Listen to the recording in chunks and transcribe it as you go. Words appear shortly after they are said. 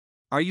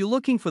Are you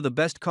looking for the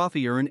best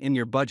coffee urn in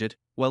your budget?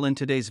 Well, in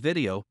today's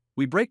video,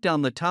 we break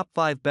down the top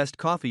 5 best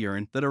coffee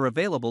urn that are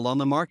available on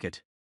the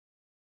market.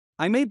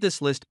 I made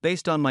this list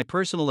based on my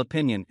personal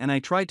opinion, and I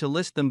tried to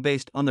list them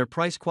based on their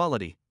price,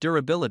 quality,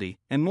 durability,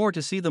 and more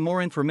to see the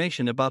more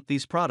information about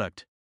these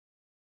products.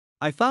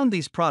 I found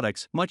these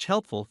products much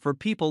helpful for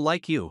people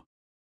like you.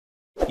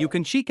 You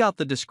can check out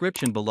the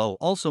description below.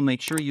 Also make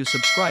sure you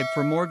subscribe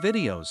for more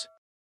videos.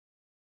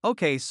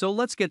 Okay, so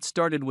let's get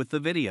started with the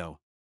video.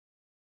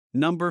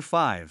 Number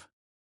 5.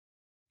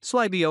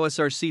 SYBO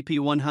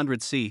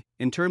SRCP100C.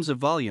 In terms of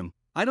volume,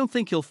 I don't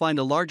think you'll find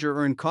a larger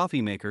urn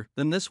coffee maker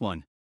than this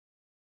one.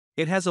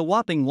 It has a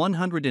whopping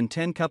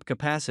 110 cup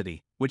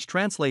capacity, which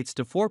translates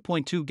to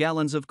 4.2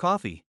 gallons of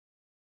coffee.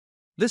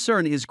 This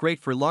urn is great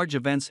for large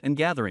events and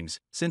gatherings,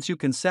 since you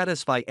can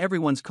satisfy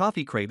everyone's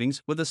coffee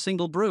cravings with a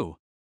single brew.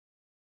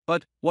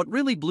 But what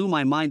really blew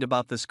my mind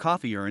about this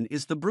coffee urn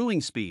is the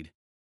brewing speed.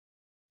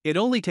 It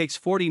only takes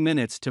 40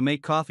 minutes to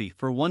make coffee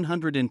for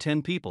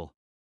 110 people.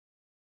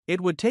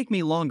 It would take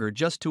me longer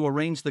just to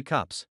arrange the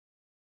cups.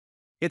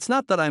 It's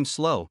not that I'm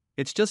slow,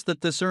 it's just that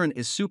this urn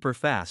is super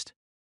fast.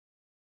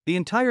 The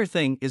entire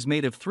thing is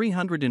made of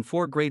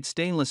 304 grade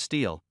stainless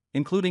steel,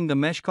 including the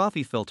mesh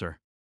coffee filter.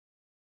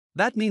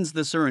 That means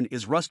this urn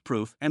is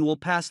rust-proof and will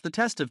pass the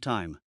test of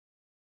time.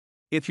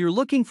 If you're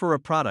looking for a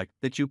product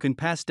that you can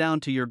pass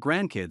down to your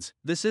grandkids,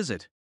 this is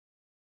it.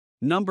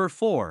 Number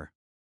 4.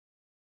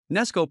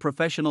 Nesco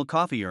Professional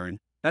Coffee Urn.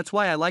 That's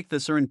why I like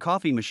this urn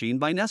coffee machine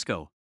by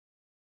Nesco.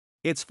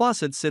 Its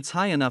faucet sits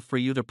high enough for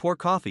you to pour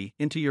coffee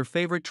into your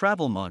favorite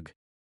travel mug.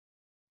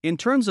 In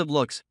terms of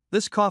looks,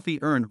 this coffee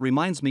urn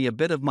reminds me a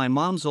bit of my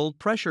mom's old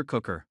pressure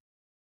cooker.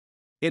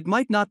 It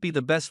might not be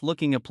the best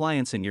looking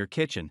appliance in your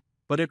kitchen,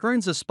 but it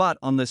earns a spot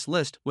on this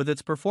list with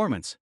its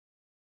performance.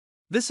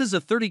 This is a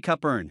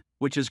 30-cup urn,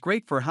 which is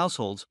great for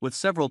households with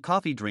several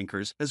coffee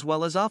drinkers as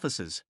well as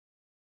offices.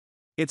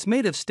 It's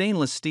made of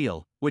stainless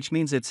steel, which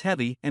means it's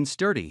heavy and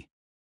sturdy.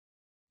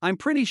 I'm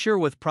pretty sure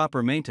with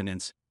proper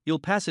maintenance, you'll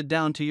pass it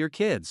down to your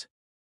kids.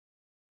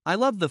 I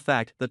love the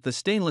fact that the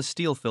stainless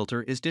steel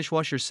filter is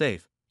dishwasher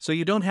safe, so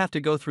you don't have to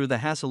go through the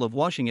hassle of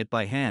washing it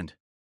by hand.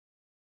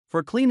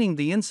 For cleaning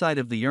the inside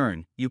of the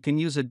urn, you can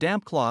use a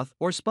damp cloth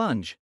or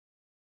sponge.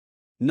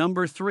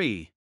 Number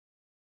 3.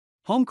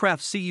 HomeCraft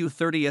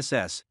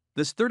CU30SS.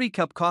 This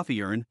 30-cup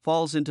coffee urn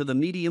falls into the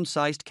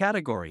medium-sized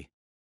category.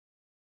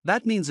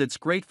 That means it's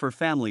great for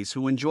families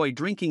who enjoy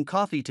drinking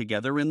coffee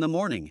together in the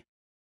morning.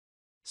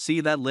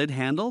 See that lid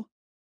handle?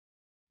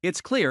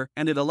 It's clear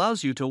and it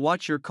allows you to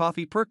watch your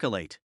coffee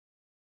percolate.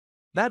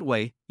 That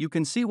way, you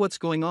can see what's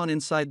going on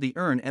inside the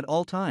urn at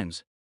all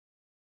times.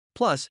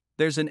 Plus,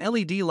 there's an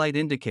LED light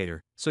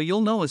indicator, so you'll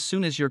know as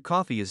soon as your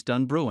coffee is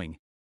done brewing.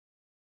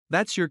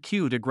 That's your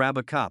cue to grab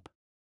a cup.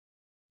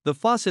 The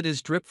faucet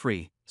is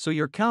drip-free, so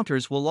your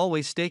counters will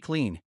always stay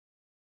clean.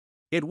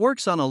 It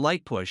works on a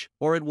light push,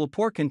 or it will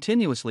pour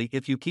continuously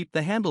if you keep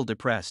the handle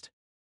depressed.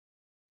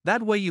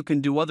 That way you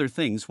can do other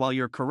things while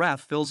your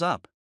carafe fills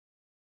up.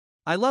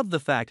 I love the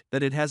fact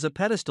that it has a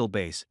pedestal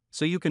base,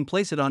 so you can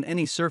place it on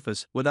any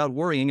surface without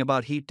worrying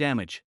about heat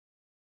damage.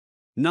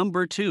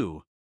 Number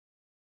 2.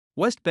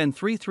 Westben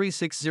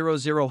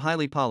 33600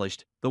 Highly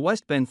Polished. The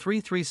Westben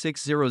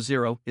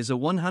 33600 is a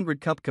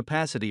 100-cup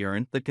capacity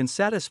urn that can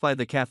satisfy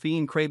the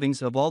caffeine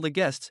cravings of all the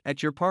guests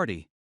at your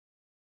party.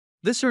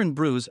 This urn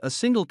brews a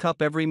single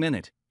cup every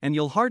minute, and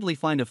you'll hardly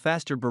find a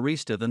faster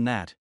barista than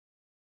that.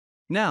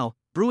 Now,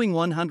 brewing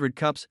 100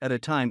 cups at a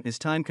time is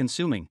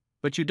time-consuming,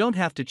 but you don't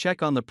have to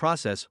check on the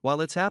process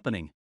while it's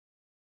happening.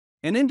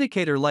 An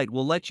indicator light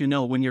will let you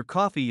know when your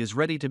coffee is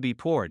ready to be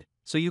poured,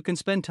 so you can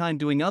spend time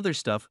doing other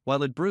stuff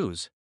while it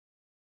brews.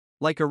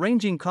 Like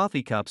arranging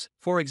coffee cups,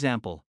 for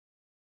example.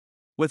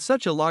 With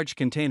such a large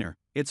container,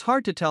 it's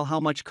hard to tell how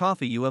much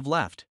coffee you have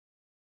left.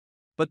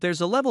 But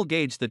there's a level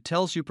gauge that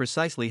tells you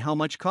precisely how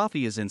much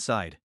coffee is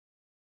inside.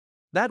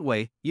 That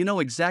way, you know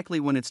exactly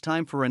when it's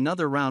time for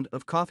another round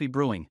of coffee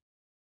brewing.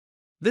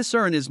 This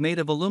urn is made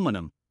of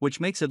aluminum, which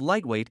makes it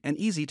lightweight and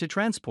easy to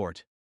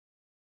transport.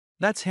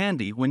 That's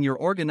handy when you're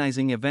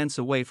organizing events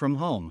away from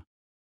home.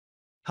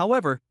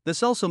 However,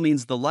 this also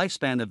means the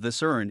lifespan of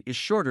this urn is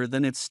shorter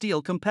than its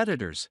steel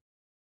competitors.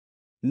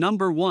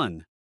 Number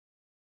 1.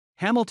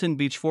 Hamilton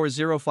Beach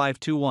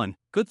 40521.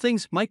 Good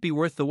things might be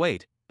worth the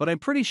wait, but I'm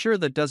pretty sure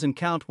that doesn't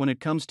count when it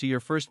comes to your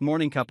first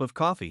morning cup of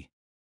coffee.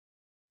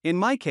 In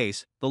my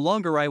case, the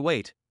longer I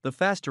wait, the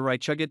faster I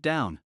chug it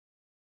down.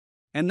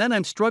 And then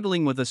I'm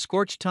struggling with a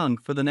scorched tongue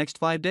for the next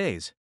 5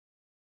 days.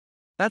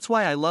 That's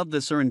why I love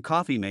this urn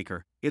coffee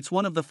maker. It's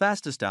one of the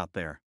fastest out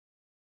there.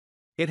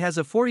 It has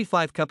a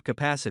 45-cup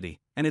capacity,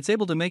 and it's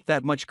able to make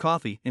that much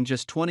coffee in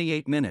just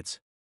 28 minutes.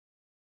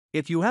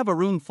 If you have a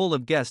room full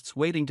of guests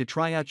waiting to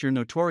try out your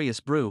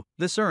notorious brew,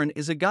 this urn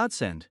is a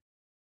godsend.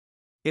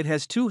 It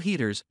has 2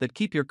 heaters that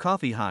keep your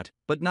coffee hot,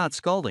 but not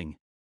scalding.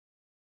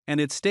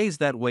 And it stays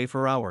that way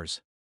for hours.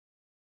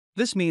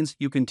 This means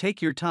you can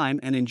take your time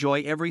and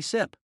enjoy every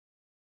sip.